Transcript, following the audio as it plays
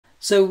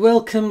So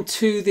welcome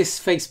to this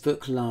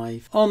Facebook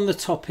Live on the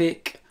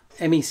topic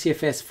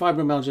CFS,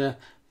 fibromyalgia,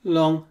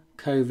 long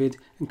COVID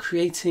and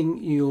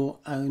creating your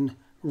own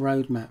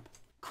roadmap.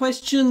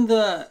 Question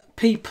that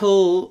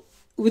people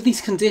with these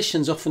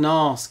conditions often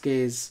ask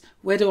is,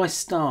 where do I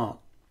start?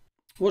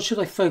 What should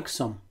I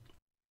focus on?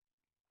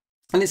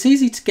 And it's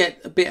easy to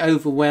get a bit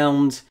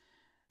overwhelmed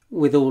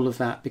with all of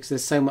that because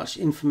there's so much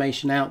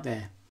information out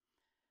there.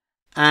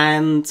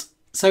 And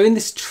so in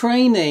this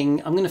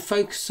training, I'm going to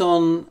focus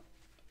on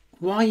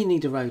why you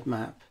need a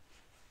roadmap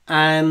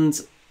and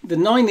the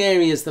 9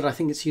 areas that I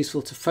think it's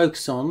useful to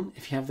focus on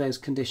if you have those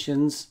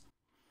conditions.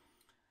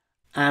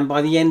 And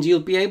by the end,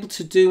 you'll be able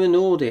to do an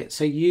audit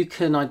so you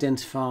can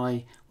identify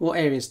what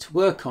areas to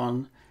work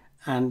on,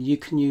 and you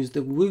can use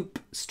the WOOP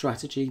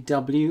strategy,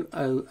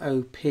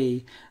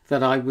 W-O-O-P,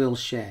 that I will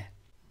share.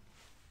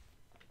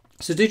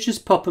 So do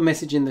just pop a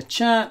message in the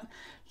chat.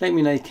 Let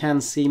me know you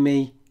can see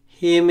me,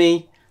 hear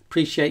me.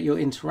 Appreciate your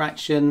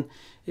interaction.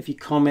 If you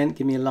comment,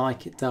 give me a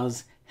like. It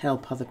does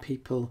help other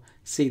people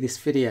see this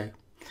video.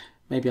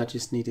 Maybe I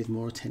just needed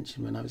more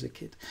attention when I was a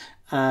kid.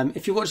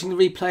 If you're watching the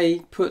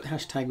replay, put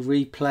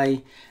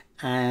 #replay,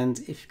 and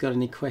if you've got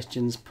any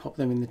questions, pop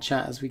them in the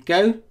chat as we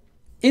go.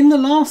 In the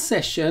last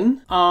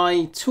session,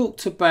 I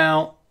talked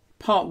about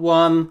part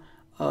 1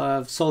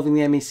 of solving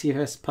the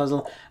CFS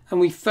puzzle, and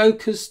we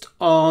focused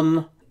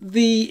on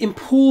the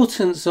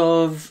importance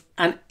of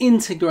an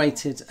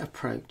integrated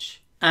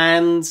approach.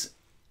 And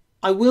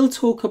I will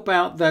talk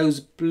about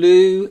those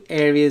blue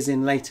areas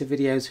in later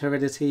videos: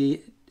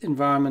 heredity,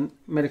 environment,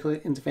 medical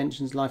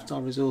interventions,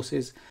 lifestyle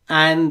resources.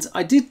 And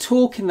I did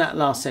talk in that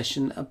last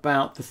session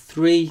about the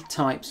 3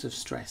 types of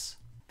stress.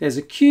 There's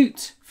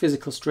acute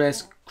physical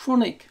stress,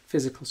 chronic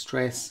physical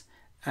stress,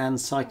 and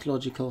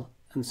psychological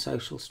and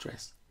social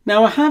stress.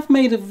 Now, I have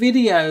made a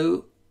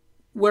video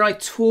where I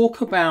talk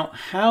about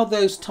how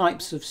those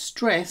types of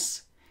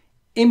stress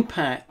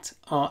impact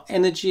our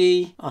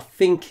energy, our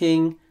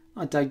thinking,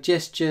 our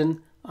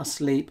digestion, our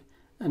sleep,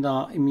 and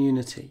our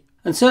immunity.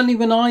 And certainly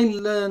when I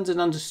learned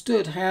and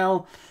understood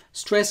how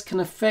stress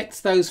can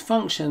affect those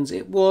functions,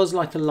 it was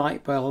like a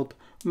light bulb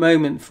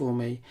moment for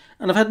me.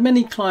 And I've had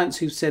many clients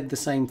who've said the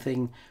same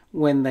thing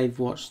when they've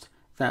watched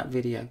that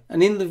video.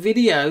 And in the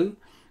video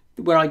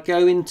where I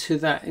go into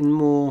that in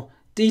more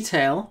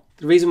detail,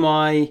 the reason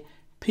why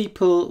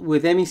people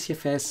with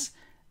CFS,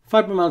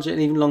 fibromyalgia and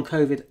even long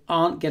COVID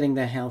aren't getting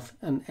their health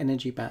and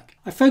energy back,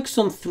 I focus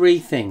on 3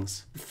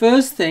 things. The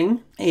first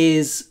thing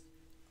is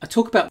I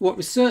talk about what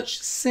research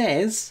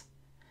says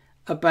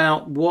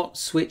about what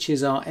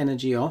switches our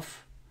energy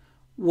off,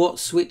 what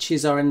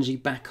switches our energy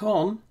back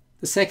on.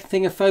 The second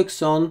thing I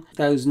focus on,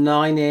 those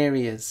 9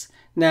 areas.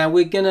 Now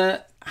we're going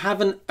to have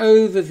an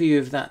overview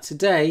of that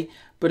today,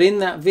 but in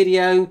that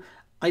video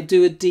I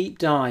do a deep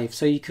dive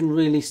so you can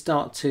really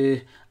start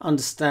to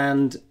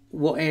understand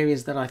what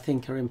areas that I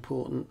think are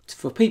important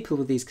for people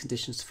with these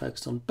conditions to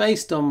focus on,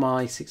 based on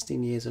my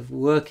 16 years of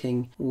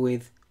working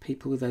with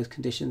people with those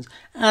conditions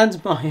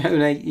and my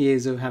own 8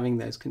 years of having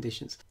those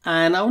conditions.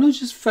 And I want to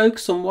just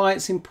focus on why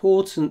it's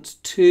important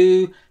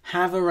to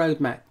have a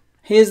roadmap.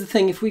 Here's the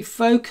thing: if we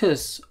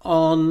focus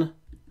on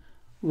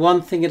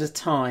one thing at a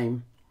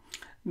time,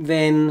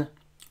 then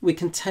we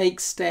can take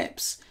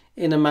steps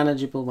in a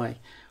manageable way.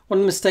 One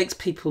of the mistakes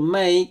people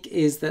make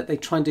is that they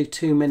try and do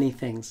too many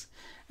things,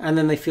 and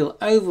then they feel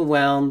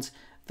overwhelmed,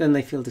 then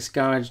they feel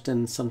discouraged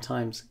and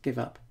sometimes give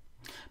up.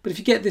 But if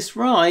you get this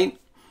right,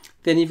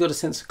 then you've got a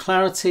sense of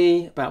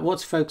clarity about what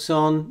to focus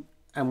on,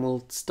 and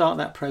we'll start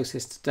that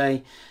process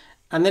today.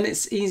 And then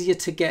it's easier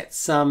to get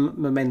some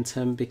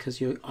momentum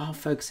because you are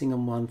focusing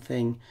on one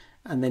thing,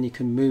 and then you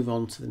can move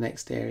on to the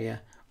next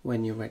area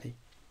when you're ready.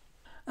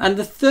 And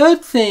the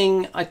third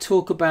thing I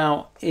talk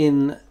about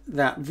in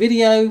that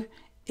video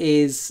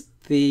is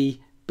the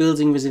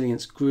Building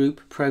Resilience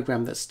group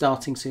program that's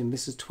starting soon.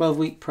 This is a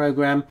 12-week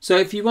program. So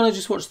if you want to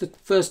just watch the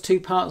first 2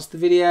 parts of the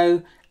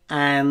video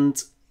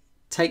and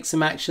take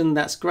some action,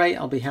 that's great.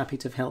 I'll be happy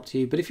to have helped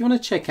you. But if you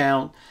want to check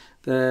out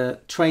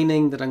the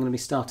training that I'm going to be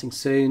starting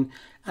soon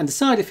and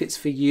decide if it's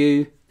for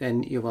you,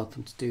 then you're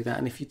welcome to do that.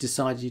 And if you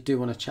decide you do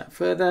want to chat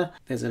further,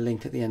 there's a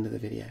link at the end of the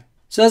video.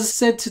 So as I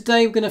said,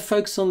 today we're going to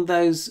focus on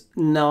those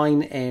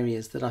 9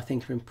 areas that I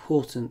think are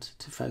important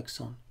to focus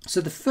on.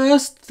 So the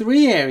first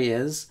 3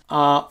 areas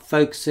are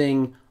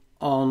focusing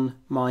on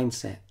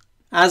mindset.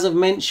 As I've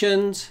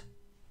mentioned,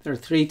 there are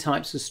 3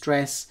 types of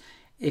stress.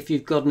 If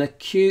you've got an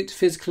acute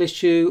physical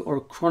issue or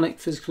a chronic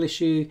physical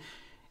issue,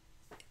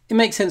 it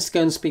makes sense to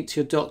go and speak to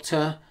your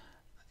doctor.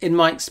 In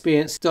my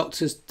experience,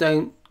 doctors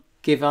don't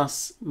give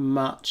us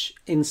much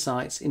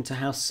insights into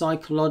how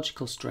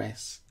psychological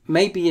stress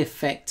may be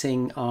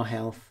affecting our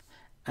health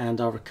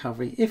and our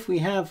recovery if we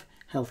have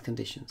health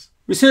conditions.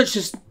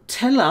 Researchers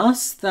tell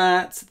us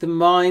that the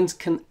mind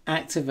can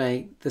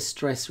activate the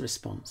stress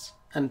response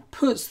and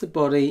puts the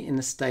body in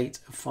a state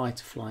of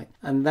fight or flight,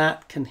 and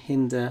that can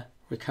hinder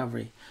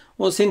recovery.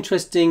 What's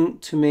interesting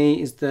to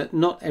me is that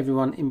not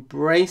everyone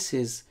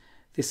embraces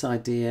this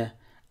idea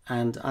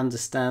and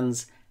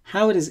understands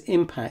how it is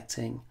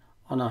impacting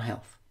on our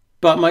health.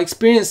 But my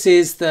experience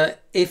is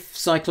that if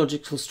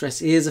psychological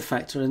stress is a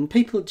factor, and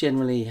people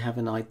generally have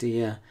an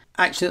idea,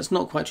 actually that's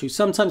not quite true.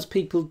 Sometimes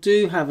people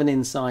do have an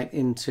insight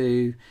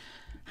into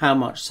how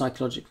much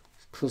psychological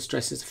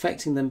stress is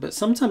affecting them, but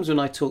sometimes when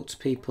I talk to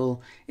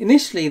people,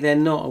 initially they're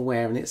not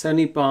aware, and it's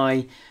only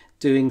by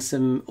doing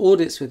some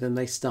audits with them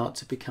they start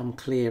to become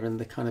clear and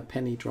the kind of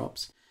penny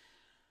drops.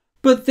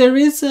 But there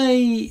is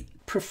a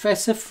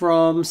professor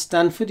from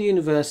Stanford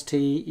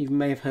University, you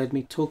may have heard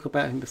me talk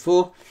about him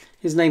before.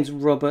 His name's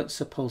Robert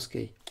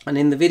Sapolsky, and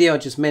in the video I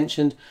just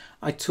mentioned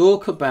I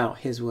talk about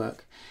his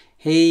work.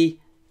 He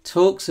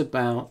talks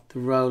about the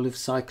role of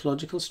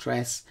psychological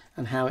stress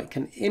and how it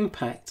can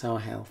impact our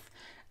health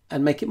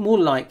and make it more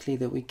likely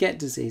that we get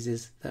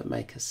diseases that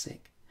make us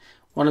sick.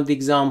 One of the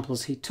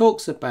examples he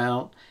talks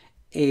about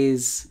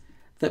is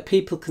that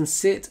people can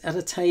sit at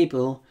a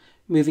table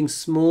moving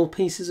small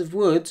pieces of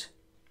wood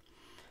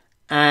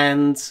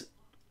and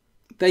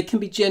they can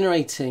be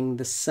generating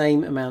the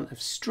same amount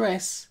of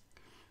stress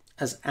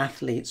as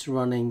athletes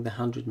running the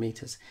 100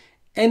 meters.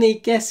 Any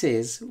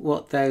guesses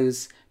what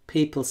those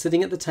people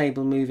sitting at the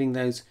table moving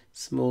those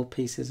small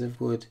pieces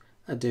of wood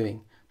are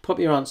doing? Pop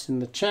your answer in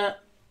the chat.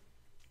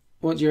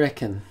 What do you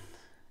reckon?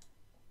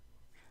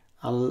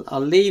 I'll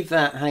leave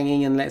that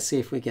hanging and let's see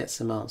if we get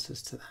some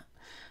answers to that.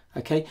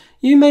 Okay,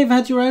 you may have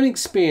had your own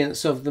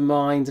experience of the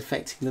mind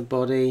affecting the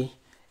body.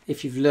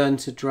 If you've learned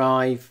to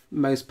drive,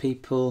 most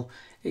people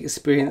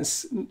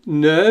experience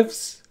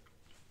nerves.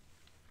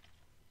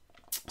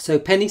 So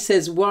Penny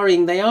says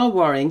worrying, they are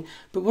worrying,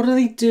 but what are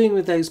they doing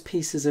with those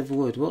pieces of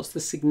wood? What's the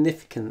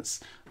significance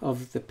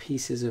of the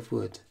pieces of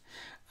wood?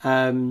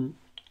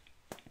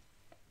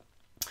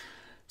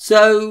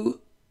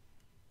 So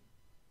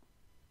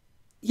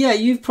yeah,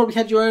 you've probably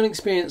had your own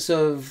experience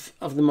of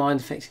the mind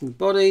affecting the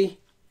body.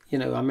 You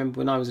know, I remember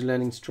when I was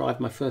learning to drive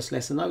my first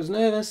lesson, I was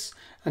nervous.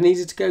 I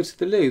needed to go to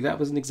the loo. That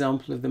was an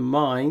example of the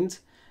mind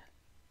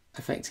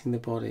affecting the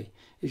body.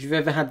 If you've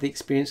ever had the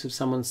experience of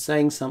someone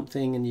saying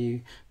something and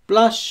you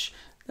blush,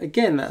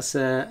 again, that's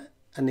an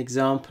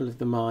example of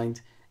the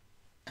mind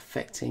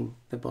affecting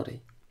the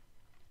body.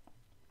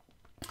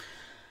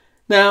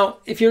 Now,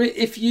 if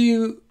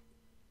you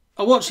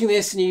are watching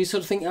this and you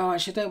sort of think, oh,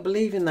 actually, I don't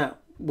believe in that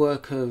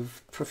work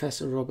of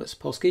Professor Robert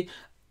Sapolsky,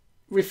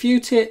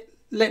 refute it.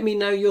 Let me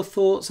know your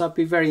thoughts. I'd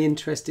be very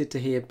interested to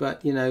hear.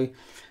 But, you know,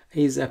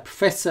 he's a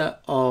professor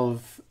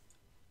of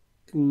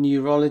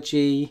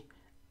neurology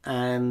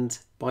and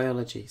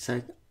biology.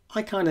 So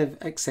I kind of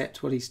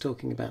accept what he's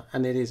talking about,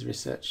 and it is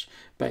research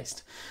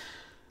based.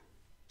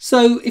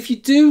 So if you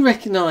do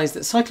recognise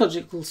that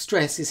psychological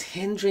stress is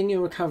hindering your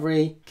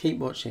recovery, keep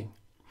watching.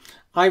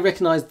 I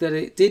recognised that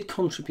it did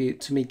contribute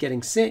to me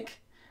getting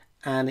sick,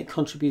 and it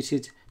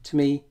contributed to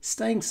me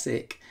staying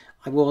sick.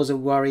 I was a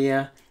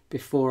worrier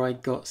before I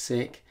got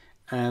sick,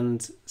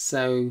 and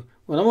so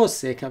when I was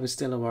sick I was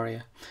still a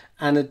worrier,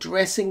 and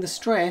addressing the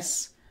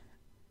stress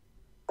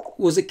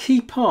was a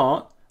key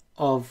part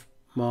of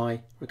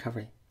my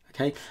recovery.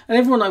 Okay, and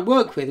everyone I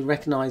work with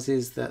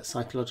recognises that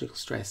psychological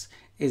stress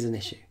is an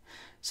issue.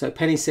 So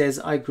Penny says,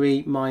 I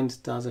agree,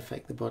 mind does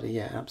affect the body.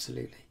 Yeah,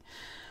 absolutely.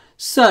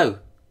 So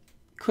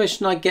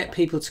question I get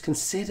people to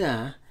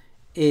consider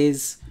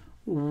is,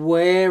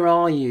 where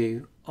are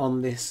you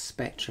on this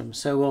spectrum?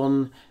 So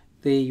on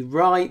the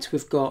right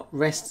we've got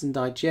rest and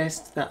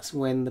digest, that's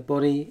when the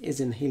body is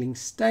in healing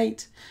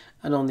state,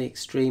 and on the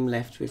extreme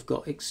left we've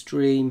got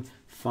extreme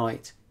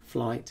fight,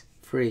 flight,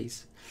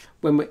 freeze.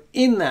 When we're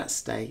in that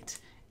state,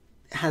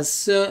 it has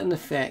certain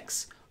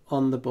effects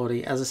on the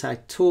body. As I say, I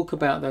talk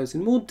about those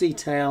in more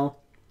detail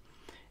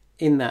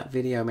in that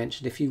video I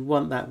mentioned. If you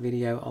want that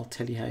video, I'll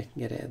tell you how you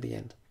can get it at the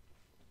end.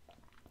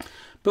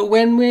 But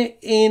when we're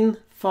in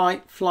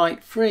fight,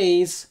 flight,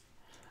 freeze,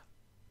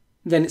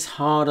 then it's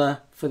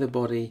harder for the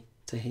body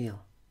to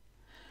heal.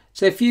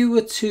 So if you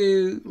were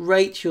to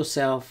rate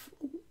yourself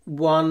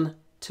 1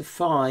 to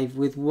 5,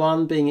 with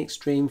 1 being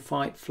extreme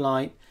fight,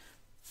 flight,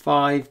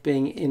 5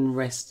 being in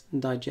rest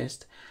and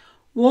digest,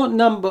 what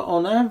number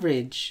on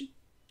average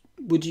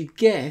would you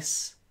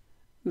guess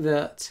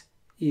that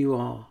you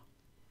are?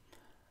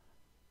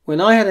 When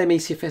I had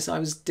ME/CFS, I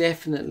was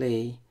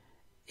definitely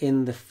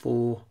in the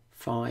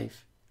 4-5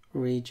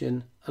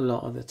 region a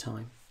lot of the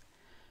time.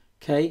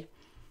 Okay,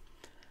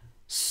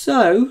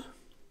 so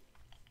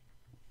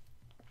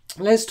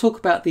let's talk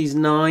about these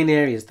 9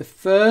 areas. The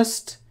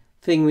first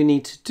thing we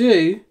need to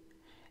do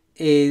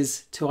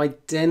is to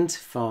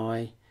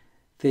identify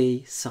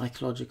the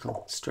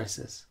psychological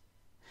stressors.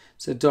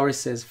 So Doris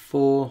says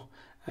 4,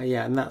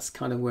 yeah, and that's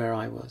kind of where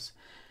I was.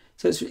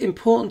 So it's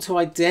important to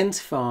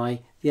identify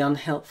the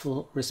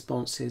unhelpful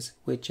responses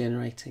we're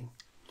generating.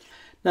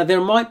 Now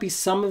there might be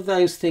some of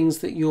those things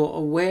that you're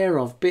aware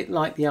of, a bit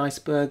like the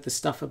iceberg, the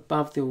stuff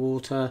above the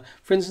water.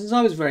 For instance,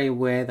 I was very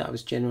aware that I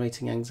was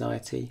generating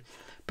anxiety,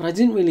 but I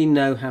didn't really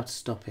know how to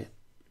stop it.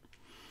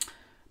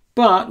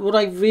 But what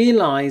I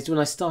realised when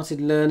I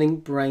started learning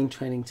brain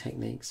training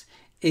techniques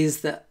is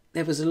that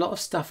there was a lot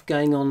of stuff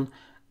going on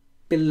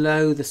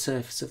below the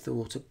surface of the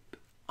water,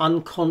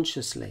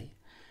 unconsciously.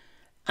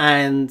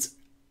 And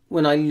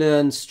when I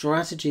learned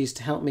strategies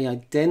to help me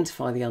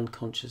identify the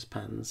unconscious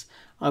patterns,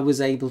 I was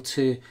able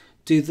to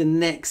do the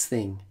next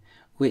thing,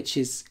 which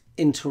is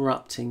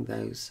interrupting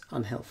those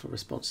unhelpful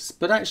responses.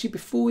 But actually,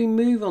 before we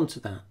move on to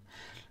that,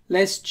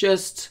 let's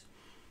just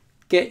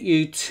get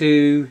you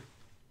to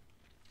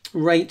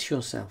rate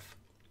yourself.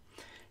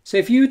 So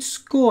if you would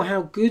score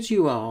how good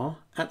you are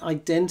at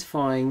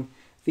identifying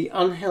the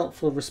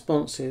unhelpful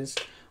responses,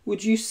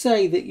 would you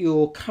say that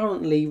you're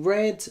currently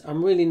red?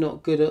 I'm really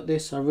not good at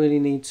this. I really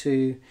need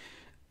to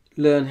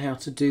learn how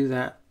to do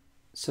that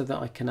so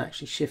that I can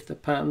actually shift the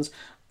patterns.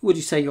 Would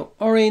you say you're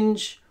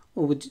orange?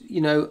 Or would you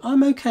know,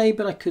 I'm okay,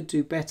 but I could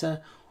do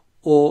better?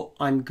 Or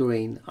I'm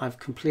green. I've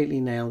completely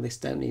nailed this.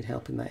 Don't need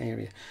help in that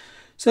area.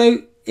 So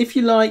if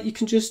you like, you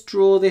can just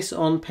draw this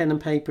on pen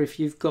and paper. If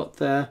you've got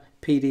the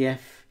PDF,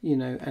 you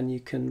know, and you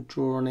can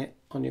draw on it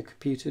on your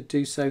computer,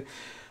 do so.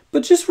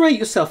 But just rate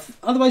yourself.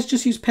 Otherwise,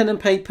 just use pen and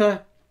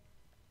paper.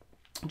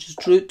 Just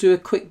do a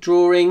quick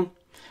drawing,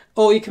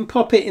 or you can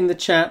pop it in the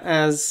chat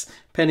as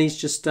Penny's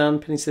just done.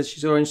 Penny says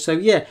she's orange. So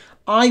yeah,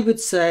 I would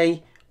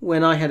say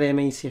when I had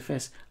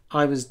ME/CFS,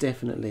 I was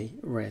definitely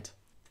red.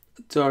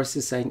 Doris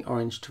is saying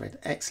orange to red.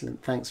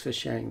 Excellent. Thanks for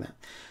sharing that.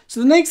 So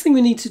the next thing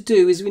we need to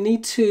do is we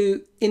need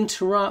to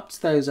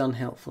interrupt those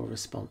unhelpful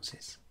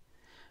responses.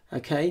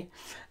 Okay.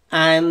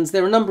 And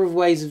there are a number of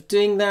ways of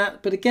doing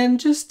that. But again,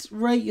 just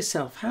rate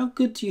yourself. How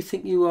good do you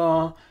think you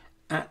are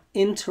at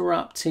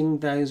interrupting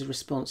those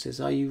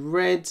responses? Are you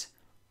red,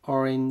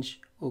 orange,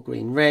 or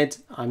green? Red,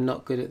 I'm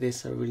not good at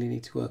this. I really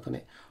need to work on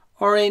it.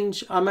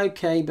 Orange, I'm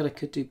okay, but I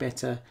could do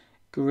better.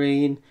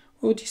 Green,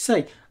 what would you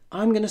say?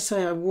 I'm going to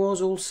say I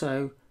was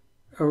also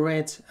a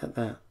red at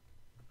that.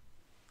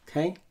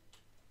 Okay.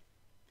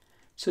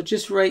 So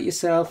just rate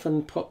yourself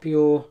and pop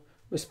your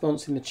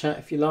response in the chat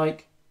if you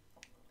like.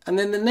 And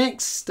then the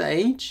next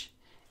stage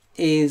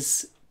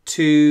is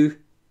to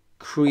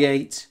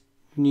create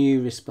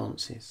new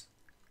responses.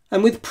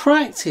 And with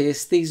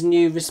practice, these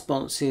new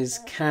responses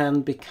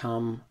can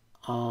become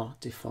our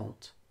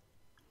default.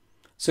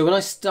 So when I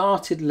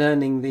started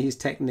learning these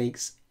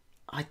techniques,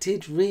 I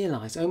did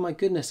realise, oh my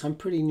goodness, I'm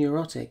pretty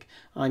neurotic.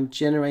 I'm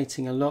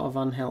generating a lot of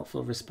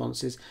unhelpful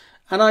responses.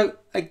 And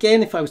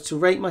again, if I was to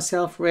rate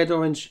myself red,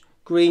 orange,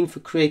 green for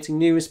creating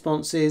new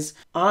responses,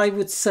 I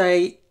would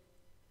say,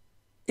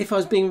 if I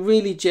was being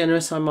really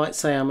generous, I might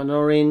say I'm an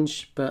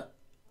orange, but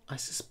I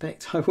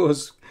suspect I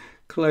was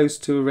close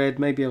to a red.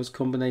 Maybe I was a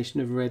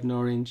combination of red and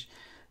orange.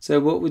 So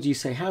what would you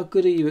say? How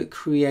good are you at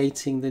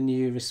creating the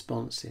new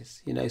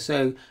responses? You know,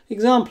 so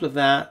example of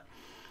that,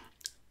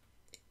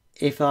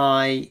 if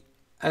I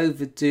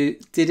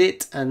did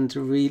it and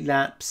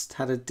relapsed,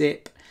 had a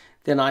dip,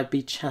 then I'd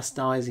be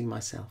chastising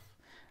myself.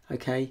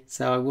 Okay,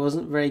 so I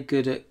wasn't very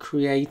good at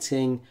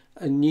creating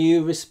a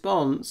new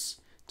response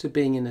to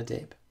being in a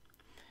dip.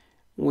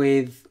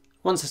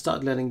 Once I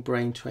started learning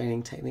brain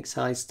training techniques,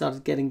 I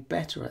started getting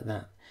better at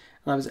that.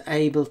 And I was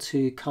able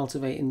to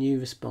cultivate a new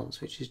response,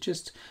 which is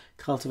just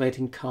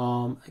cultivating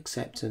calm,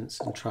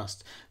 acceptance and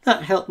trust.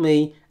 That helped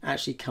me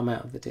actually come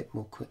out of the dip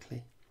more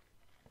quickly.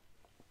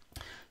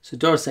 So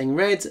Dora's saying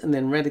red and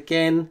then red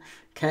again.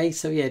 Okay,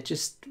 so yeah,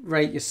 just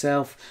rate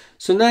yourself.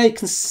 So now you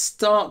can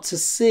start to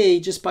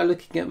see, just by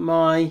looking at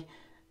my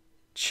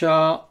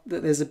chart,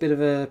 that there's a bit of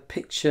a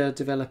picture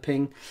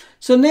developing.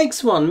 So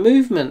next one,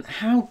 movement.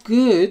 How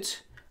good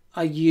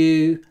are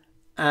you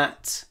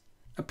at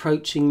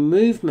approaching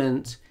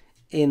movement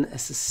in a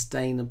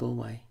sustainable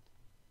way?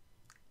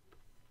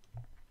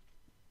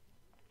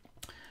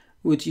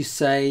 Would you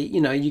say, you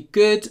know, are you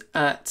good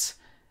at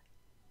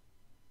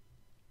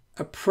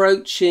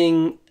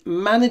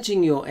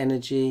managing your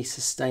energy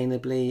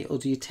sustainably, or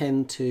do you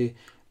tend to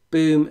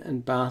boom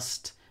and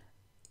bust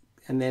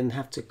and then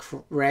have to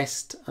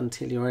rest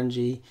until your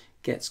energy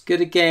gets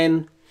good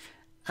again,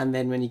 and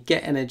then when you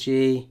get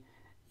energy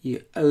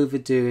you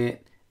overdo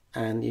it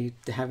and you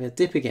have a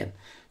dip again?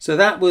 So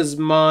that was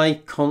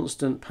my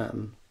constant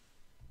pattern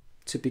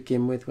to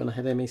begin with when I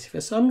had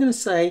ME/CFS. So I'm going to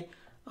say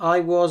I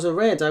was a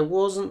red. I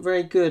wasn't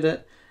very good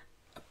at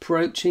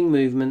approaching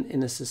movement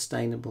in a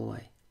sustainable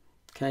way.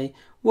 Okay,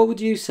 what would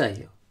you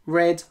say?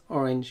 Red,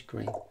 orange,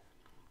 green.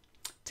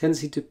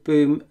 Tendency to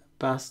boom,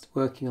 bust,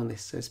 working on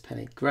this, says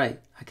Penny. Great.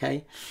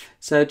 Okay,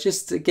 so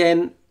just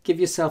again, give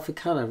yourself a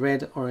colour,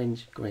 red,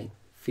 orange, green.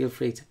 Feel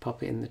free to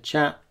pop it in the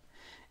chat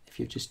if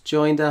you've just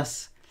joined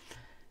us.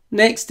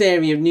 Next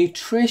area,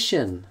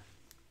 nutrition.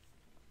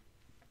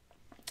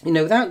 You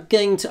know,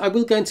 I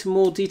will go into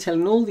more detail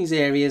in all these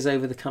areas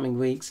over the coming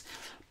weeks,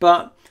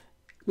 but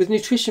with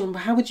nutrition,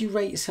 how would you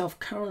rate yourself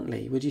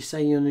currently? Would you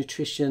say your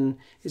nutrition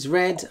is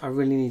red? I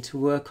really need to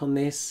work on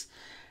this.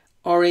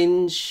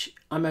 Orange,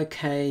 I'm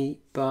okay,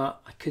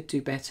 but I could do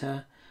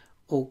better.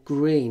 Or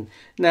green.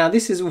 Now,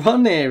 this is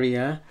one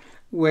area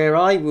where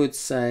I would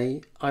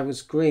say I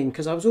was green,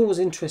 because I was always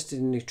interested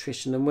in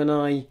nutrition. And when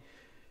I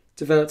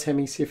developed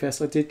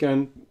ME/CFS, I did go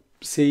and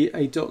see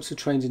a doctor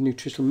trained in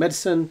nutritional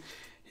medicine.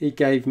 He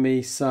gave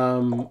me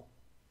some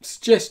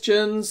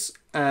suggestions,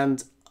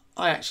 and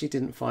I actually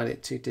didn't find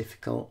it too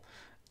difficult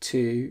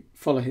to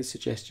follow his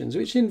suggestions,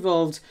 which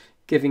involved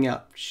giving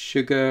up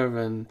sugar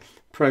and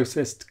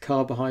processed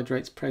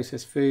carbohydrates,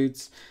 processed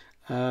foods.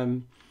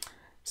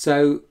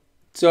 So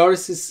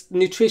Doris's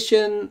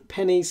nutrition,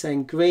 Penny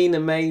saying green,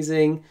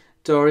 amazing.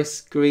 Doris,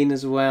 green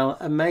as well,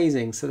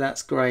 amazing. So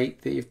that's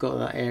great that you've got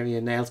that area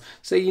nailed.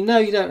 So you know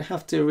you don't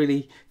have to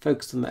really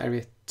focus on that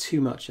area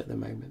too much at the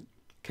moment.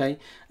 Okay,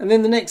 and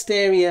then the next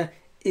area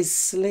is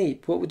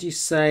sleep. What would you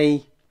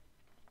say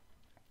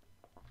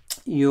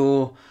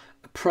your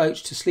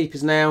approach to sleep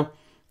is now?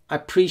 I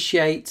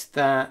appreciate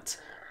that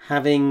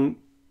having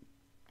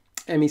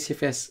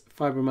ME/CFS,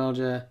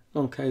 fibromyalgia,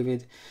 long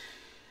COVID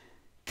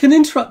can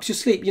interrupt your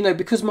sleep, you know,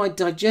 because my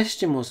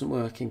digestion wasn't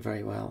working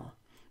very well.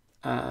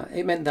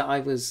 It meant that I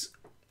was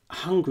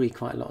hungry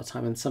quite a lot of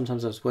time, and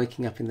sometimes I was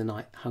waking up in the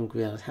night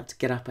hungry and I'd have to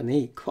get up and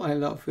eat quite a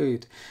lot of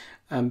food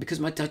because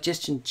my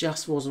digestion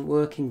just wasn't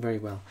working very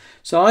well.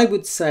 So I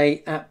would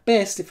say at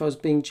best, if I was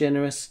being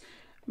generous,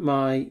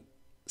 my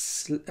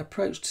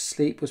approach to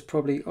sleep was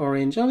probably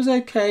orange. I was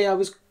okay. I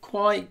was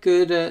quite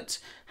good at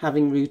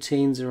having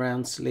routines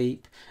around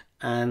sleep,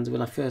 and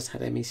when I first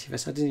had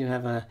ME/CFS, I didn't even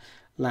have a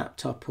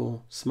laptop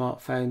or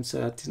smartphone,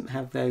 so I didn't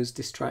have those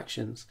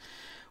distractions.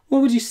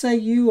 What would you say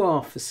you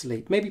are for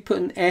sleep? Maybe put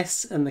an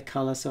S and the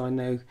colour so I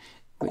know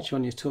which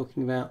one you're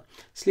talking about.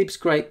 Sleep's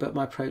great, but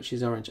my approach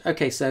is orange.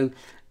 Okay, so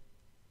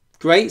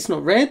great, it's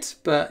not red,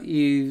 but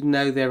you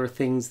know there are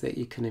things that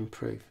you can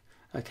improve.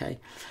 Okay,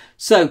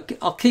 so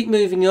I'll keep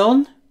moving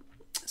on.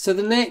 So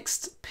the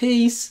next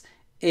piece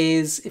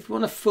is, if we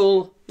want a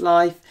full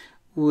life,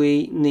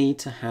 we need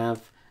to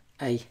have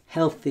a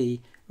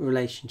healthy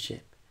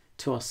relationship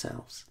to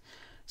ourselves.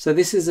 So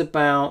this is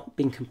about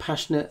being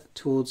compassionate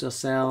towards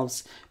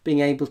ourselves, being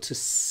able to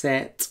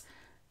set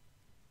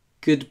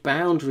good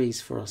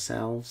boundaries for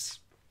ourselves.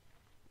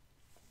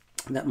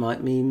 That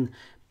might mean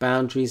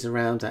boundaries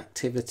around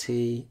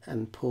activity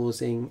and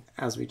pausing,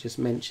 as we just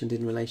mentioned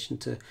in relation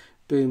to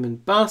boom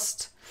and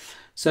bust.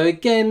 So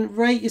again,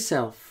 rate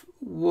yourself.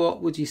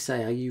 What would you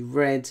say? Are you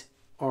red,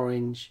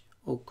 orange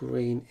or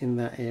green in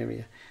that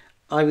area?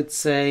 I would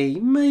say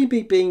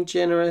maybe being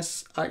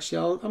generous.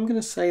 Actually, I'm going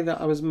to say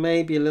that I was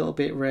maybe a little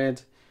bit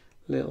red,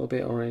 a little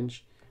bit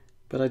orange,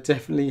 but I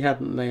definitely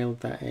hadn't nailed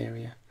that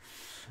area.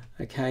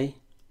 Okay,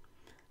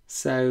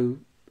 so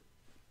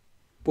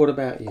what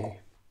about you?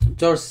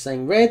 Doris is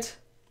saying red.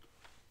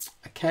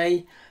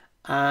 Okay,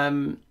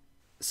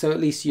 so at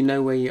least you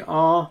know where you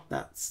are.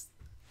 That's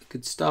a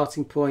good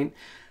starting point.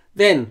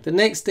 Then the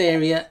next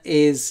area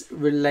is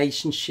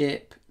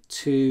relationship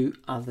to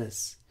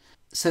others.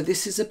 So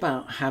this is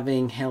about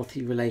having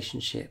healthy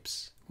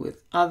relationships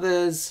with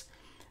others,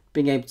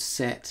 being able to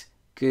set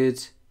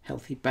good,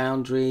 healthy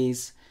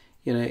boundaries.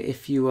 You know,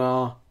 if you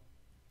are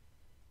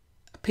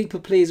a people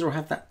pleaser or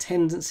have that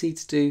tendency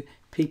to do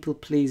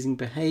people-pleasing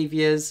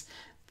behaviours,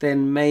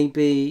 then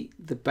maybe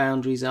the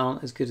boundaries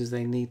aren't as good as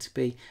they need to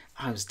be.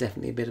 I was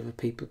definitely a bit of a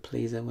people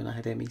pleaser when I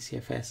had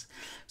ME/CFS.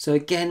 So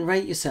again,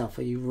 rate yourself.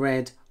 Are you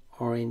red,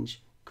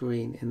 orange,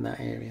 green in that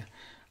area?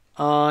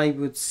 I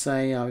would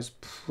say I was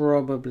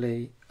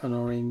probably an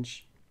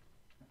orange.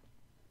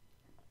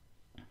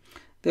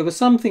 There were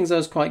some things I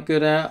was quite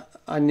good at.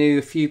 I knew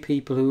a few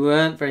people who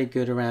weren't very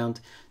good around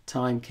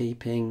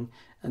timekeeping,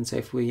 and so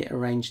if we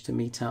arranged to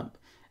meet up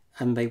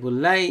and they were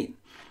late,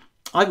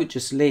 I would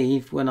just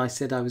leave when I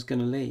said I was going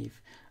to leave.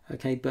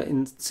 Okay, but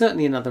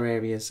certainly in other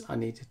areas I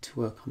needed to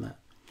work on that.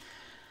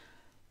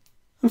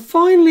 And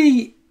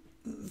finally,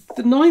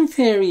 the ninth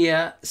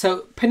area.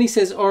 So Penny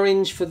says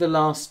orange for the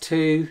last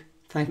two.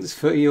 Thanks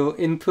for your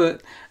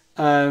input.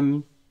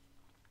 Final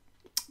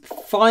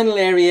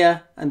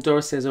area, and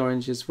Doris says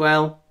orange as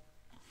well,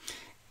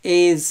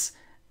 is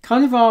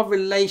kind of our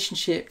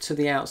relationship to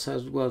the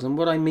outside world. And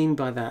what I mean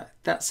by that,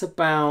 that's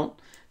about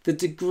the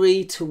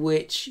degree to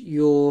which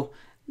you're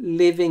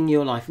living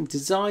your life and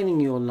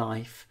designing your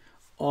life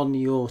on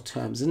your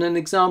terms. And an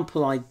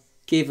example I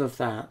give of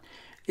that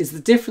is the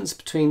difference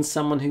between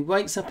someone who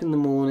wakes up in the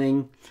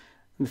morning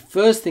and the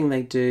first thing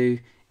they do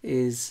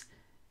is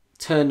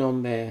turn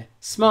on their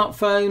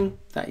smartphone,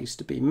 that used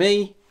to be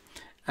me,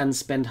 and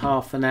spend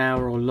half an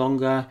hour or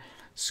longer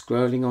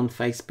scrolling on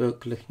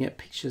Facebook, looking at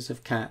pictures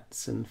of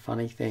cats and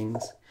funny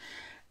things.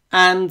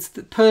 And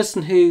the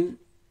person who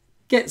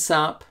gets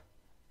up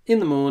in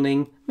the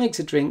morning, makes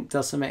a drink,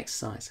 does some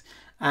exercise.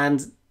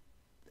 And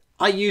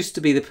I used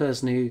to be the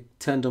person who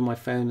turned on my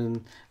phone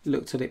and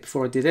looked at it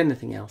before I did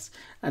anything else.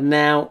 And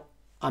now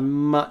I'm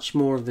much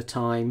more of the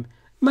time,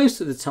 most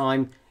of the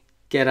time,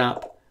 get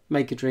up,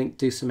 make a drink,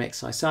 do some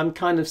exercise. So I'm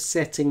kind of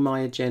setting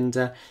my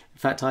agenda. In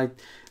fact,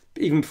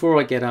 even before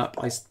I get up,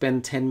 I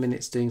spend 10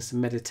 minutes doing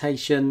some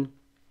meditation.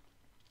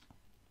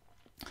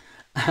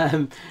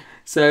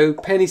 So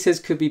Penny says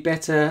could be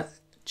better.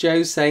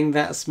 Joe's saying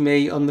that's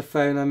me on the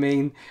phone, I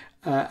mean.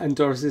 And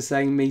Doris is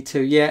saying me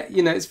too. Yeah,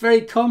 you know, it's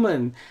very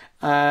common.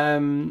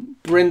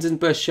 Brendan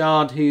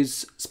Burchard,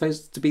 who's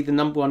supposed to be the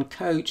 #1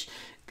 coach,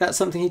 that's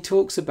something he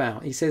talks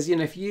about. He says, you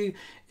know, if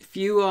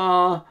you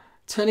are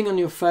turning on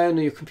your phone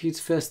or your computer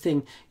first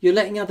thing, you're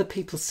letting other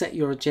people set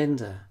your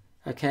agenda,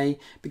 okay?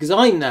 Because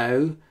I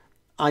know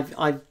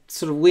I've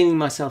sort of weaning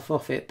myself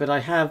off it, but I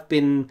have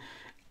been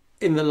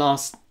in the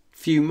last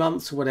few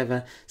months or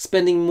whatever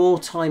spending more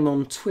time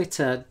on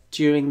Twitter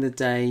during the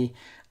day,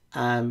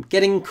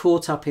 getting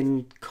caught up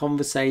in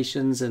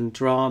conversations and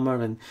drama,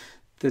 and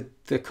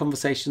the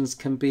conversations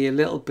can be a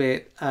little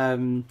bit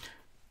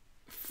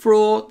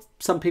fraught.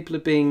 Some people are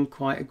being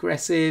quite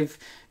aggressive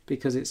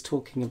because it's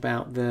talking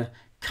about the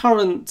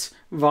current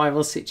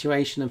viral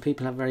situation, and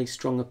people have very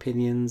strong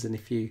opinions, and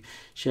if you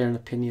share an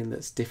opinion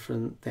that's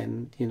different,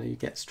 then you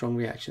get strong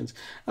reactions.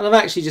 And I've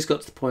actually just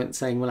got to the point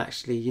saying, well,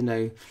 actually,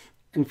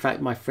 in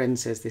fact, my friend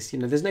says this,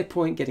 there's no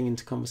point getting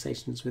into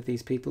conversations with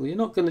these people. You're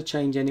not going to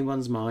change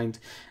anyone's mind,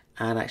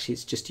 and actually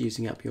it's just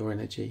using up your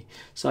energy.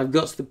 So I've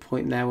got to the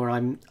point now where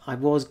I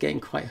was getting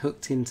quite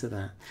hooked into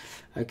that.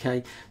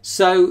 Okay,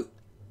 so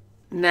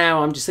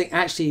now I'm just thinking,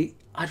 actually,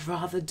 I'd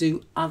rather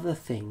do other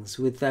things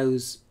with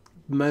those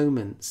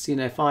moments.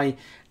 If I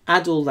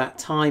add all that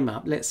time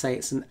up, let's say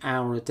it's an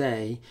hour a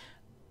day,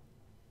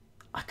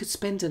 I could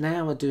spend an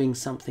hour doing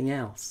something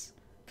else,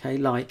 okay,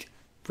 like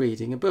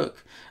reading a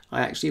book.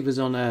 I actually was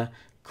on a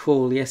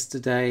call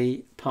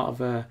yesterday, part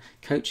of a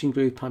coaching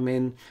group I'm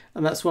in,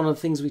 and that's one of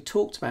the things we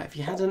talked about. If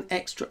you had an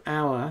extra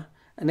hour,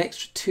 an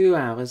extra 2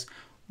 hours,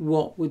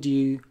 what would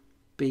you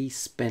be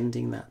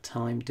spending that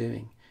time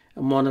doing?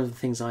 And one of the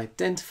things I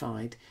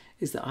identified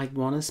is that I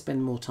want to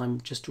spend more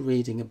time just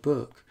reading a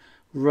book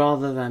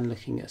rather than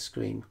looking at a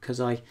screen,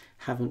 because I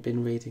haven't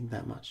been reading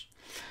that much.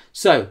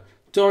 So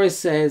Doris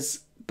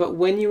says, but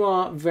when you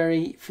are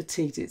very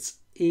fatigued, it's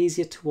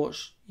easier to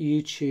watch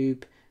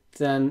YouTube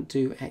than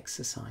do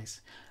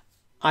exercise.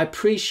 I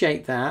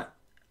appreciate that.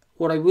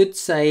 What I would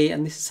say,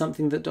 and this is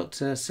something that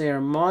Dr. Sarah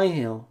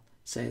Myhill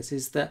says,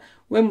 is that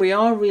when we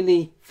are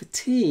really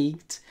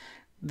fatigued,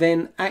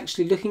 then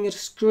actually looking at a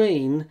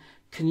screen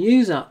can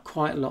use up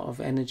quite a lot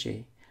of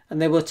energy.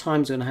 And there were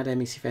times when I had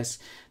ME/CFS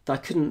that I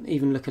couldn't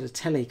even look at a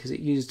telly because it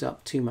used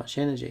up too much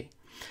energy.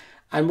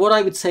 And what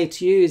I would say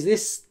to you is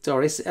this,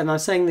 Doris, and I'm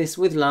saying this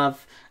with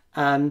love,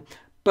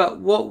 but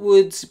what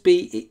would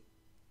be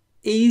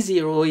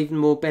easier or even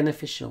more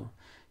beneficial,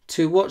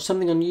 to watch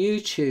something on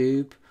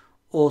YouTube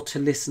or to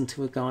listen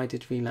to a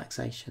guided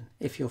relaxation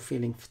if you're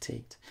feeling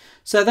fatigued?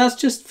 So that's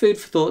just food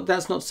for thought.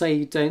 That's not to say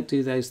you don't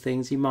do those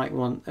things. You might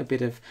want a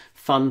bit of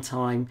fun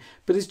time,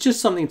 but it's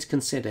just something to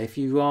consider if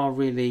you are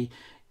really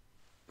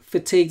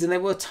fatigued. And there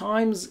were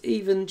times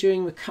even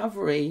during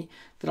recovery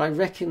that I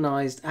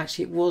recognised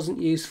actually it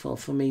wasn't useful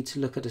for me to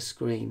look at a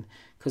screen,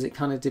 because it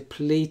kind of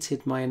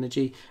depleted my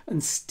energy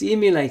and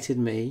stimulated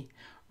me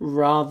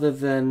rather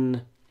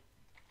than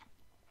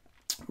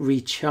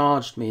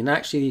recharged me. And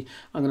actually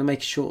I'm going to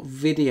make a short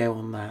video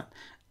on that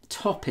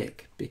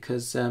topic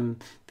because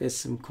there's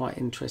some quite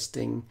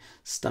interesting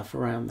stuff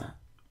around that.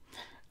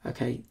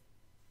 Okay,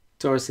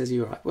 Doris says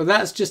you're right. Well,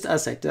 that's just,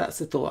 as I say, that's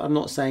the thought. I'm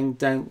not saying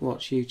don't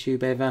watch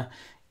YouTube ever.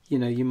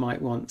 You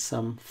might want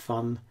some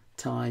fun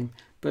time,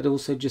 but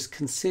also just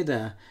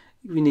consider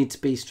we need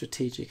to be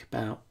strategic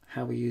about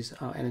how we use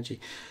our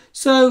energy.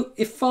 So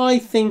if I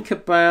think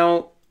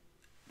about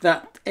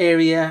that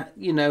area,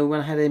 when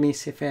I had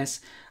ME/CFS,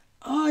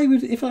 I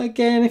would, if I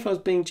was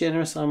being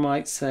generous, I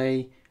might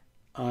say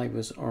I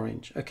was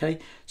orange. Okay,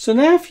 so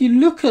now if you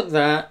look at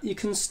that, you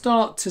can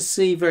start to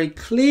see very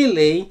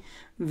clearly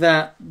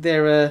that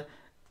there are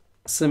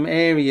some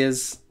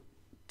areas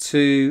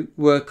to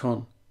work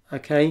on.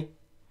 Okay,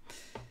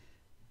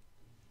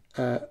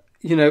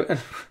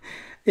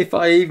 if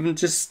I even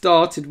just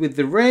started with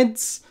the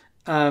reds,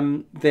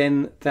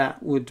 then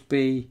that would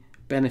be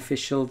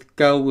beneficial. The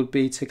goal would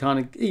be to kind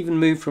of even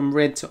move from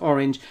red to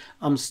orange.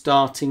 I'm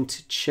starting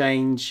to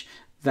change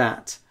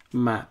that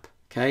map.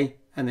 Okay,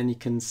 and then you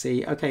can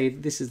see, okay,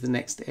 this is the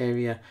next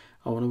area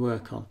I want to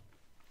work on.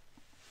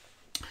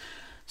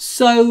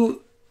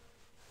 So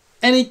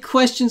any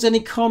questions, any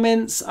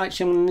comments?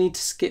 Actually, I'm going to need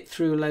to skip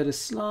through a load of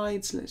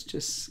slides. Let's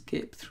just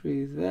skip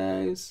through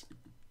those.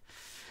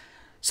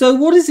 So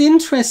what is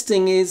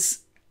interesting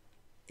is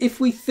if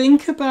we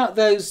think about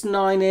those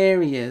 9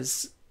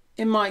 areas,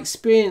 in my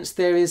experience,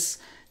 there is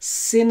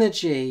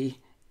synergy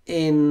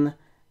in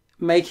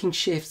making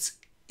shifts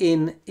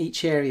in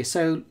each area.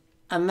 So,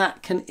 and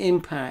that can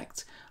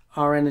impact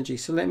our energy.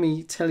 So let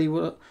me tell you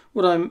what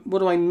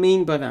do I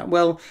mean by that?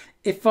 Well,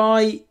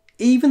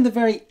 even the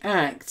very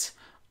act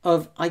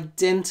of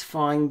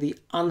identifying the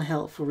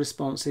unhelpful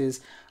responses,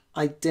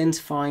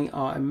 identifying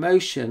our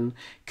emotion,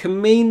 can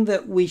mean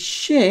that we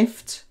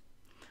shift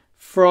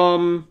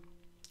from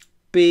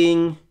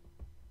being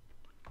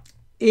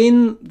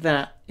in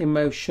that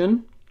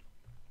emotion,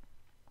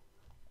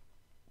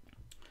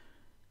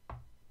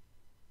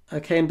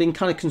 okay, and being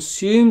kind of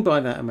consumed by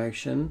that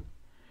emotion,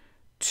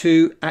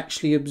 to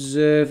actually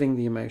observing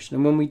the emotion.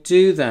 And when we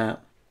do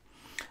that,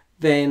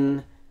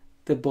 then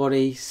the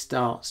body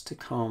starts to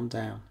calm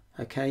down.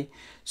 Okay,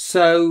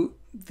 so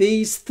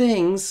these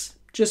things,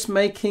 just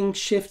making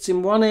shifts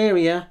in one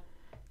area,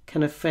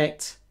 can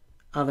affect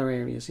other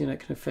areas. It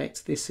can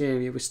affect this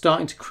area. We're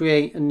starting to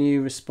create a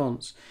new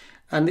response,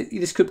 and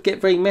this could get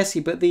very messy,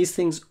 but these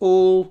things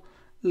all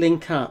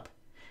link up.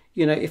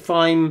 If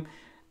I'm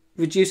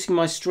reducing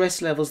my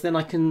stress levels, then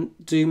I can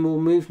do more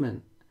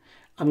movement.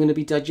 I'm going to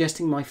be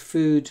digesting my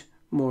food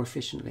more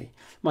efficiently.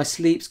 My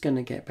sleep's going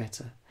to get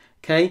better.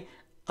 Okay,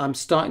 I'm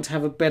starting to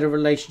have a better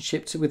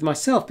relationship with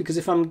myself, because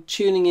if I'm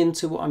tuning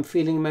into what I'm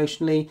feeling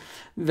emotionally,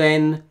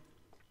 then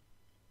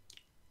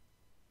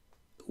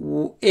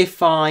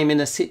if I'm in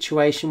a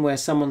situation where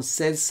someone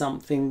says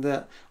something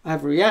that I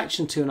have a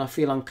reaction to and I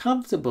feel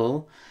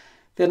uncomfortable,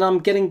 then I'm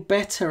getting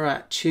better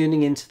at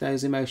tuning into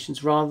those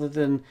emotions rather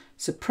than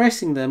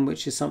suppressing them,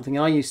 which is something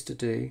I used to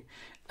do,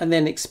 and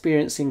then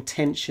experiencing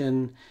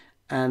tension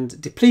and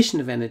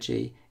depletion of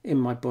energy in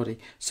my body.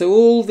 So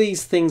all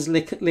these things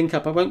link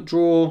up. I won't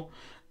draw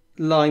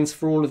lines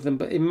for all of them,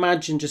 but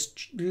imagine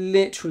just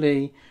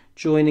literally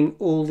joining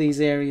all these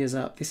areas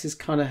up. This is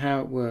kind of how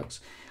it works.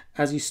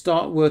 As you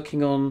start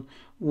working on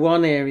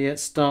one area, it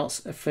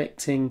starts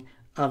affecting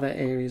other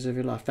areas of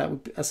your life. That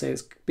would, I say,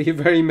 it's be a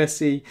very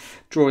messy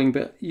drawing,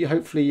 but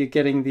hopefully you're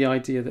getting the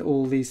idea that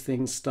all these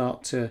things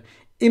start to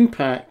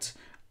impact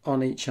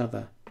on each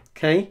other.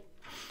 Okay,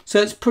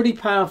 so it's pretty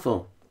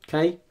powerful.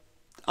 Okay,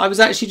 I was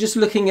actually just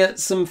looking at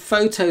some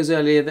photos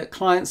earlier that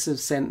clients have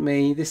sent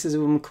me. This is a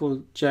woman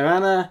called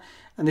Joanna,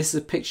 and this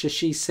is a picture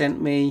she sent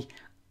me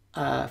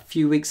a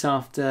few weeks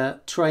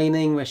after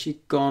training, where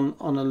she'd gone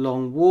on a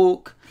long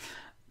walk.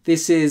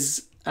 This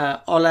is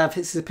Olav.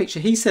 This is a picture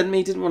he sent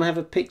me. Didn't want to have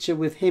a picture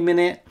with him in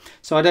it,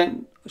 so I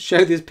don't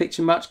show this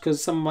picture much,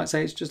 because someone might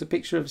say it's just a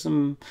picture of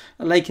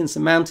a lake and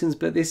some mountains,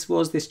 but this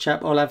was this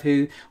chap Olav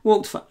who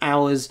walked for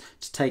hours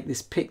to take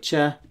this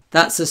picture.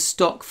 That's a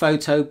stock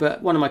photo,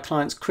 but one of my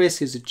clients, Chris,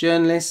 who's a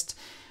journalist,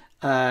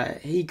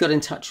 he got in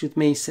touch with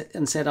me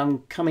and said, I'm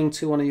coming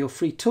to one of your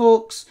free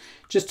talks.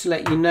 Just to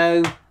let you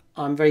know,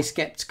 I'm very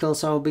skeptical,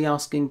 so I'll be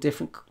asking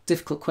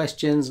difficult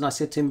questions. And I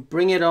said to him,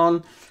 bring it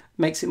on,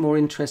 makes it more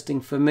interesting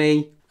for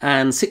me.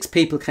 And 6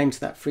 people came to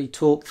that free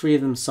talk. 3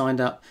 of them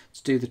signed up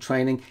to do the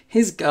training.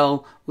 His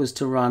goal was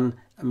to run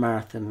a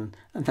marathon,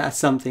 and that's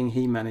something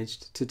he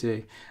managed to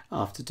do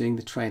after doing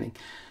the training.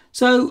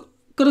 So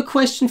got a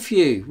question for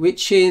you,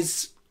 which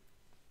is,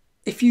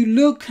 if you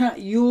look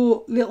at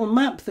your little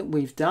map that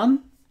we've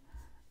done,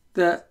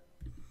 that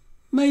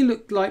may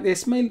look like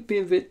this, may be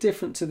a bit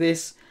different to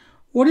this,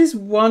 what is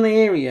one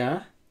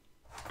area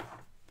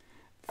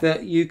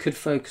that you could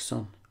focus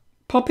on?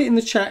 Pop it in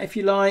the chat if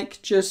you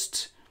like.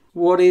 Just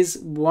what is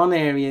one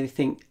area you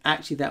think,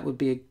 actually that would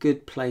be a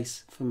good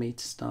place for me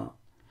to start?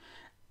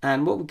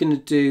 And what we're going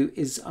to do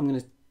is I'm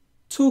going to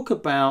talk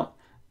about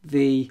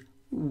the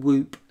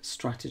WOOP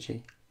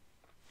strategy.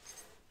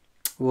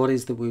 What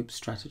is the WOOP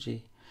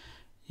strategy?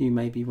 You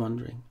may be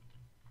wondering.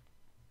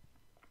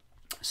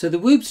 So the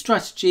WOOP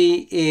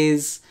strategy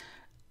is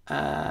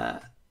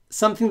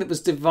something that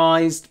was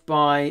devised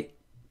by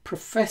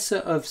Professor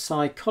of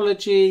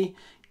Psychology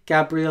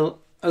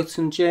Gabriel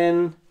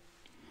Oettingen,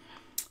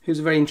 who's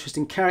a very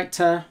interesting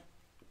character.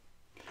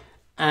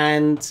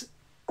 And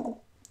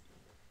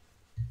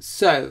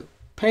so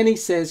Penny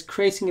says,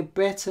 creating a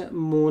better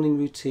morning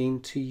routine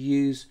to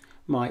use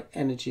my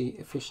energy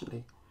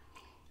efficiently.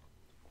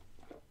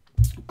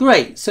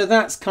 Great, so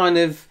that's kind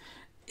of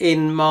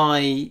in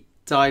my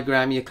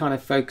diagram. You're kind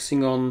of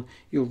focusing on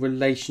your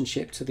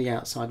relationship to the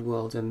outside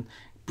world and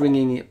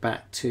bringing it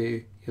back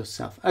to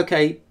yourself.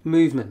 Okay,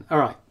 movement. All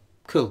right,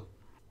 cool.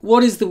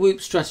 What is the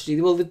WOOP strategy?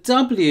 Well, the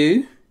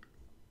W,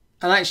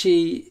 and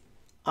actually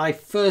I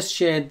first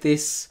shared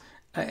this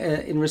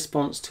in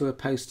response to a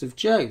post of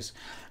Joe's.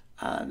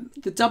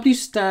 The W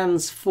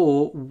stands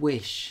for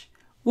wish.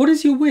 What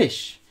is your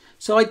wish?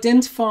 So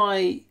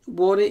identify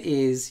what it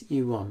is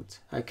you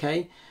want,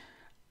 okay?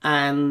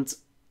 And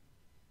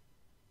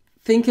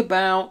think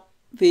about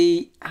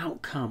the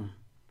outcome.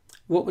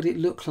 What would it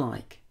look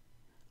like?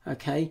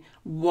 Okay?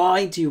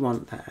 Why do you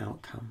want that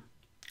outcome?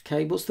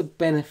 Okay? What's the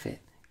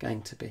benefit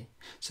going to be?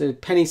 So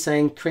Penny's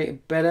saying create a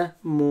better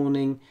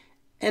morning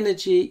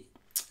energy,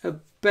 a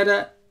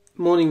better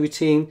morning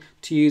routine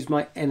to use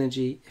my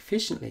energy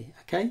efficiently.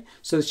 Okay?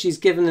 So she's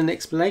given an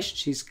explanation.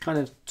 She's kind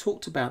of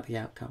talked about the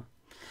outcome.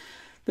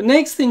 The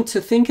next thing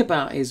to think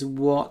about is,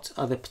 what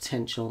are the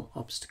potential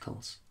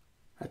obstacles?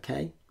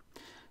 Okay,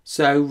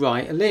 so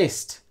write a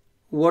list.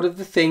 What are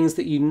the things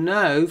that you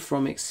know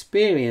from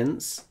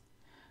experience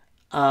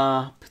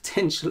are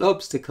potential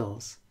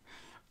obstacles?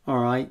 All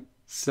right,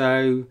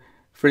 so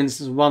for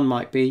instance, one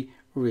might be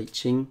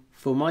reaching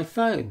for my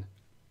phone.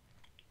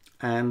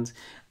 And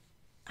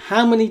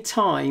how many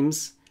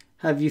times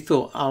have you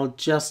thought, I'll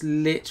just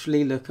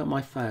literally look at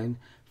my phone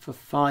for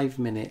 5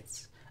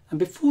 minutes, and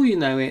before you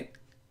know it,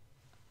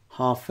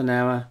 half an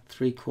hour,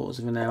 3/4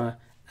 of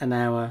an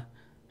hour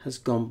has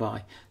gone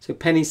by. So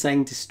Penny's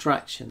saying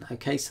distraction.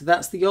 Okay, so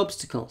that's the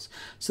obstacles.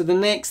 So the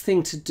next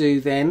thing to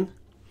do then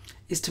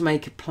is to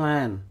make a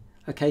plan.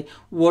 Okay,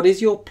 what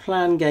is your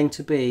plan going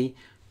to be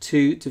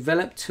to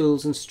develop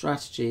tools and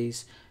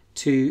strategies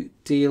to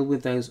deal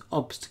with those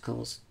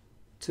obstacles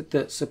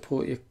that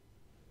support your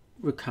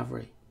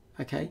recovery?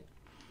 Okay.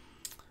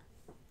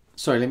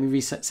 Sorry, let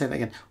me say that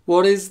again.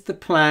 What is the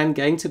plan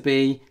going to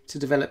be to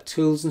develop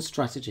tools and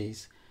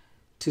strategies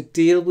to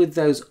deal with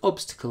those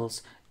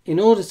obstacles in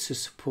order to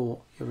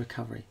support your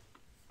recovery.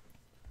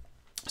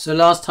 So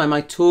last time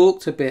I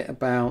talked a bit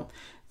about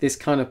this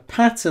kind of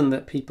pattern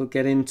that people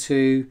get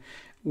into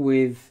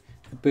with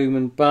the boom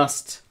and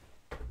bust,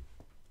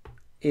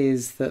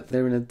 is that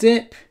they're in a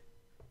dip,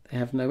 they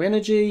have no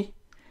energy,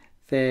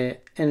 their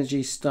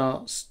energy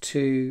starts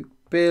to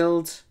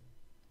build,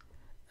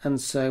 and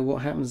so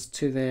what happens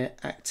to their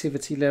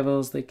activity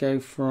levels? They go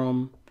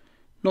from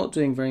not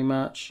doing very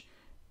much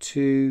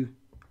to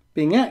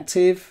being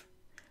active,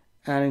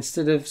 and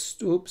instead of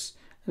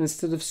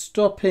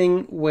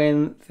stopping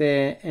when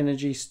their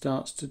energy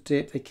starts to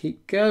dip, they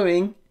keep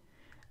going,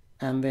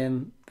 and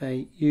then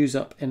they use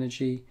up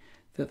energy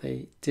that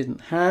they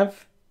didn't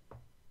have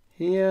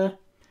here,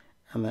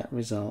 and that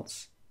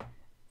results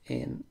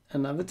in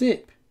another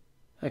dip.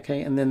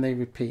 Okay, and then they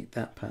repeat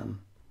that pattern.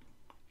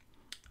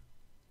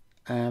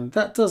 And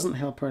that doesn't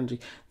help our energy.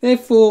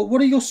 Therefore,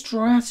 what are your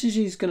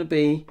strategies going to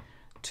be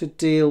to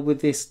deal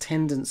with this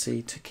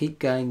tendency to keep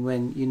going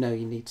when you know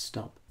you need to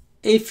stop?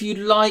 If you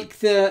like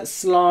the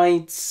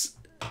slides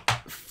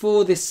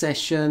for this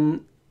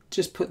session,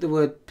 just put the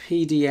word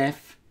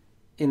PDF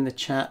in the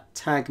chat.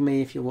 Tag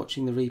me if you're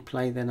watching the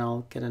replay, then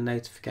I'll get a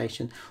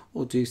notification,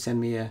 or do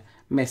send me a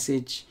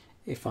message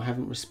if I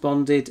haven't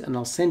responded, and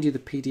I'll send you the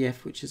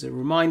PDF, which is a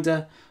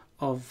reminder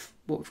of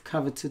what we've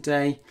covered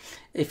today.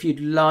 If you'd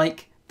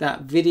like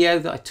that video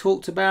that I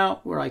talked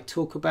about, where I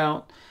talk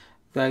about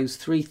those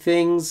 3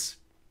 things,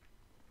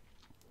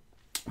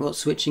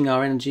 switching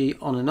our energy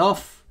on and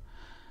off,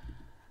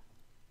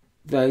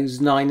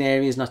 those 9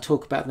 areas, and I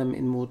talk about them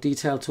in more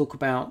detail, talk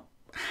about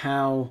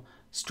how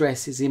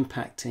stress is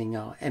impacting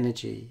our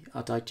energy,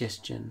 our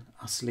digestion,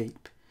 our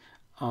sleep,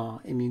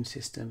 our immune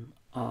system,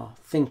 our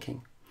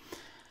thinking.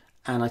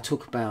 And I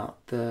talk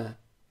about the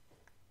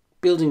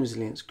building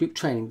resilience group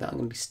training that I'm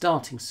going to be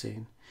starting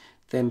soon.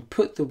 Then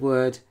put the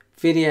word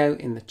video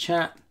in the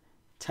chat,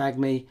 tag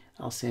me,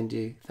 I'll send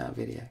you that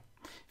video.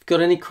 If you've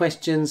got any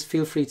questions,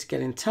 feel free to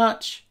get in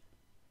touch.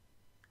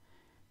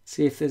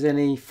 See if there's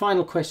any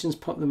final questions,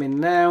 pop them in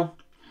now.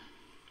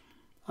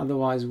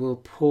 Otherwise we'll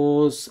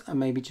pause and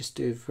maybe just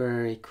do a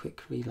very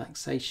quick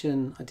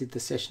relaxation. I did the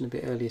session a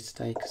bit earlier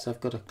today because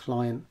I've got a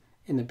client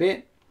in a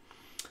bit.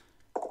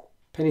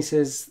 Penny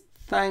says,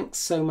 thanks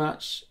so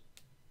much.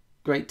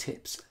 Great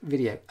tips.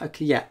 Video.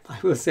 Okay, yeah, I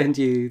will send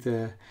you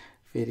the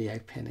video,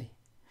 Penny.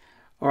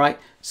 All right,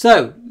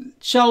 so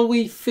shall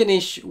we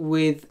finish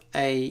with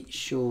a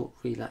short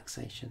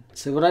relaxation?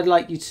 So what I'd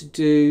like you to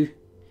do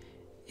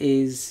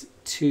is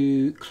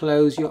to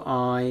close your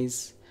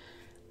eyes,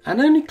 and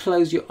only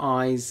close your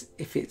eyes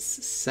if it's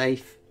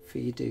safe for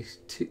you to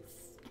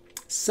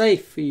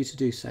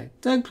do so.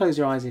 Don't close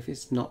your eyes if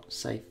it's not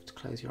safe to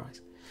close your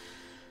eyes.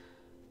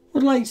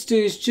 What I'd like you to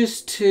do is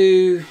just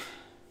to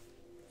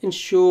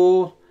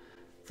ensure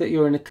that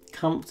you're in a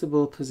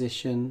comfortable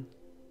position.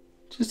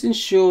 Just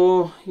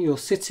ensure you're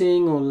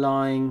sitting or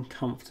lying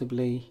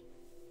comfortably.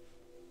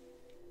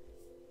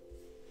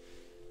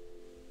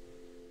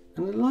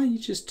 And I'd like you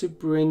just to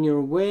bring your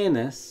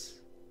awareness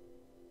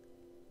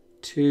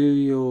to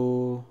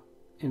your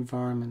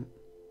environment.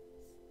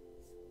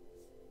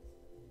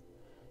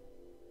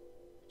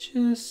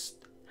 Just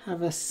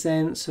have a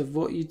sense of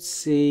what you'd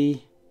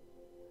see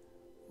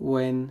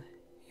when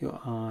your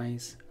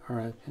eyes are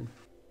open.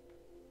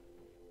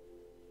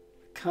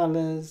 The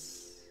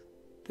colours,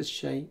 the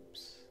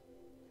shapes,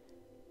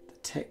 the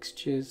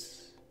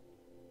textures.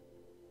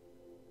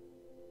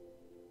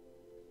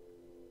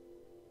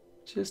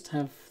 Just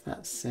have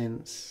that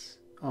sense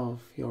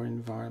of your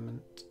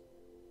environment.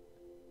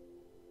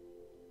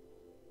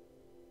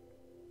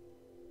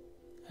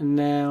 And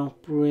now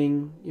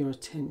bring your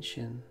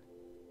attention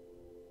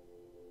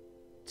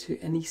to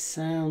any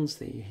sounds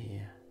that you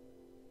hear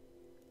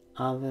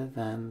other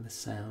than the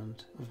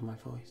sound of my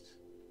voice.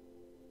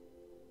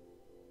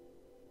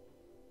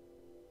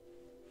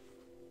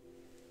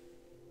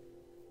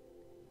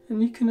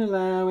 And you can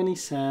allow any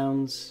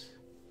sounds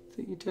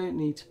that you don't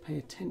need to pay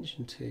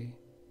attention to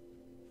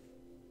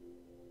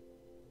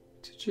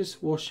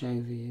just wash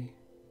over you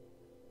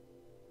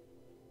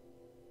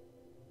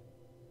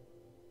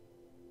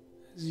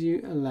as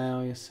you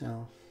allow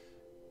yourself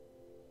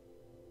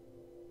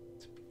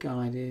to be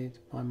guided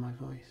by my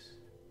voice.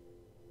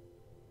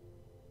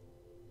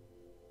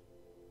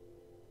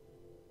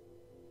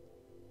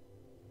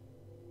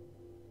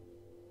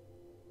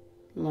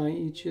 I'd like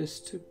you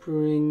just to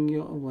bring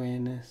your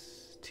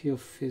awareness to your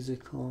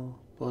physical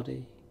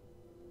body,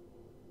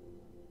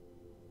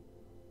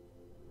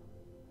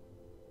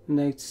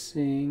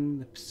 noticing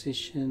the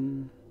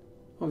position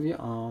of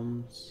your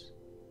arms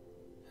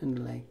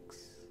and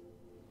legs.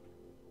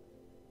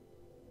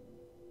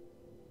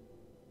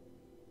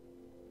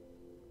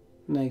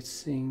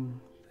 Noticing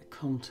the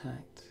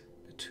contact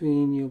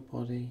between your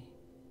body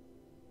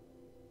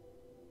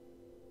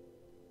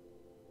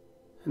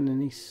and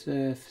any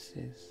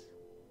surfaces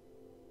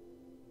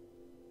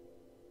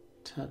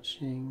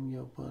touching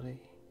your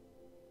body.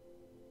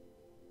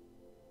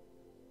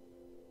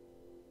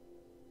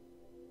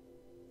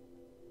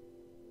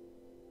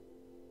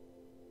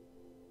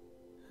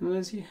 And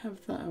as you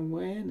have that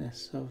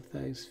awareness of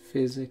those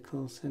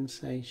physical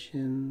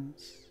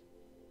sensations,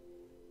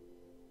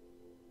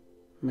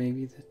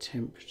 maybe the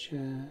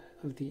temperature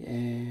of the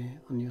air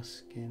on your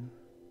skin,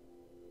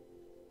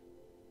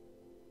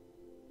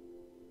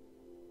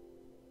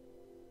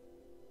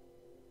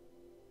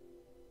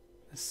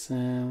 the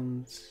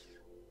sounds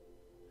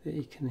that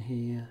you can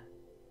hear,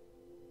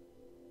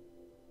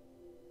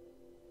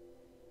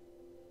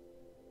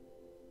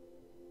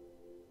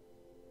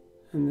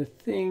 and the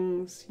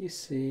things you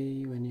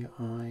see when your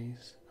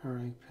eyes are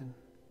open.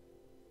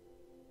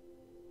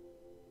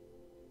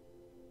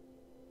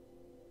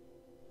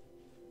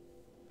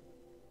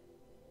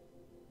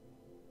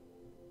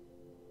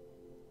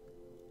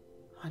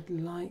 I'd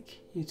like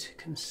you to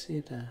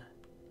consider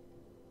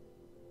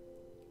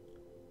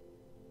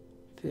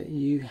that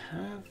you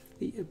have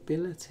the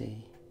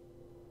ability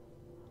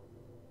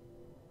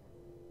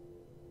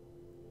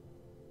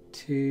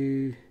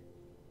to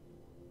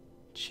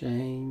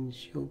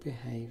change your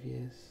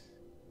behaviours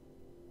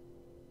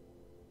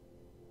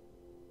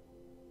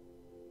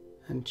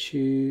and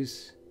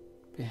choose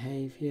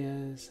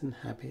behaviours and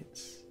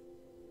habits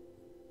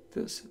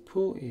that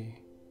support you.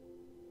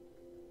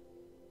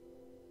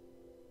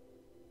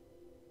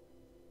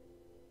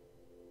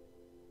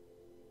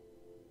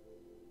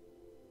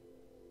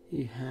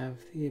 You have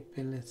the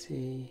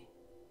ability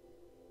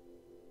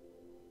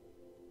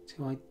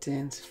to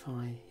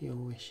identify your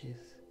wishes,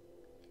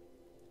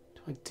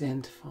 to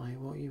identify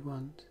what you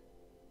want,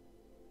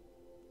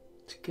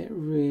 to get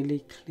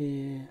really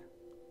clear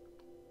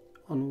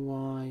on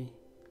why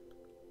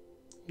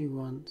you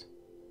want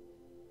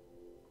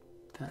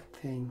that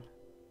thing.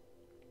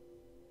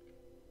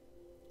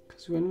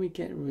 Because when we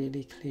get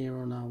really clear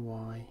on our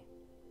why,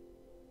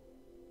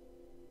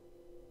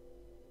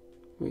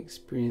 we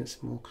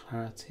experience more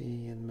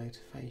clarity and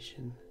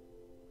motivation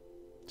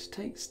to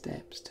take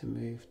steps to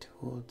move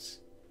towards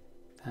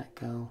that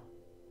goal.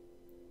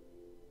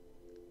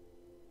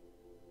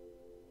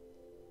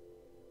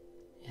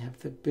 You have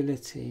the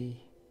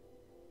ability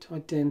to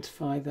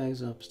identify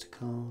those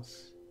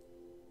obstacles,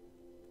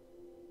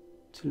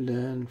 to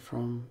learn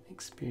from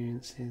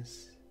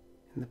experiences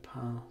in the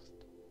past,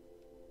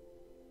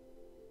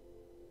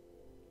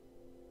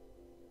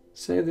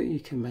 so that you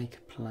can make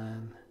a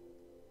plan,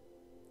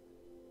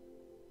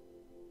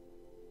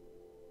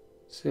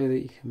 so that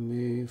you can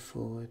move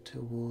forward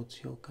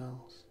towards your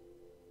goals.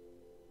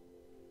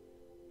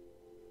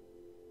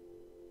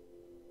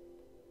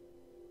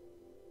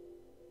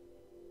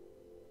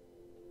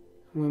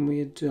 When we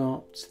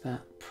adopt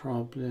that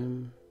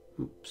problem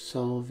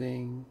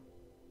solving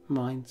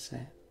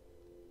mindset,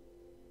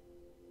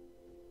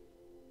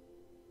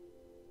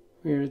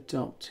 we're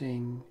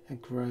adopting a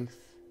growth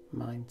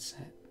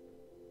mindset.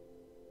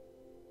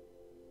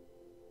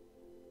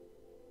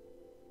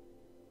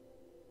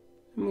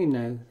 And we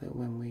know that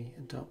when we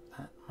adopt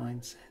that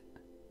mindset,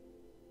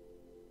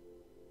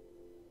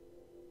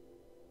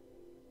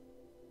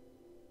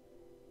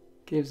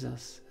 it gives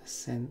us a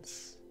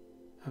sense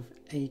of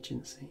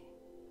agency.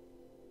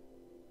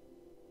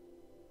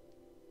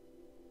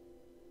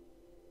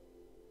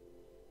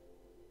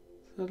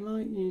 So I'd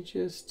like you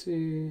just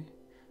to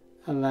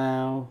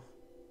allow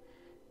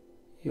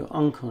your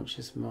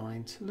unconscious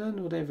mind to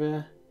learn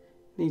whatever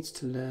it needs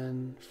to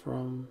learn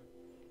from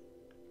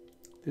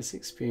this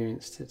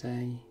experience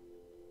today,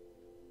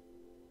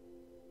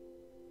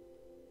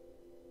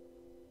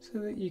 so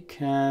that you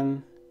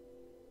can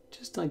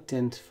just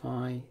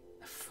identify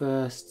a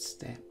first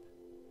step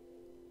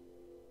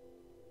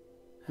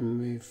and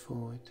move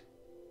forward.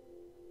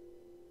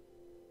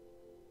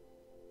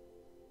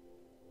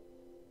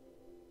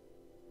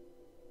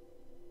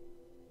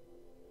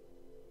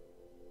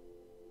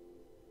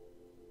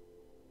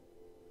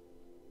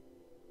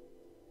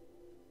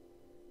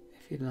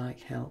 If you'd like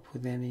help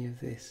with any of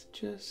this,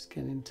 just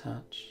get in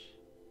touch.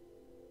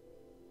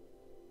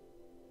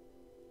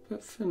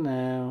 But for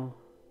now,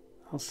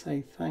 I'll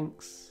say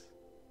thanks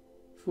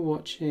for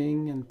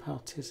watching and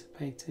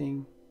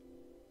participating,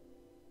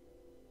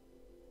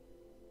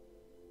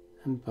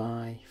 and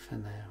bye for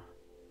now.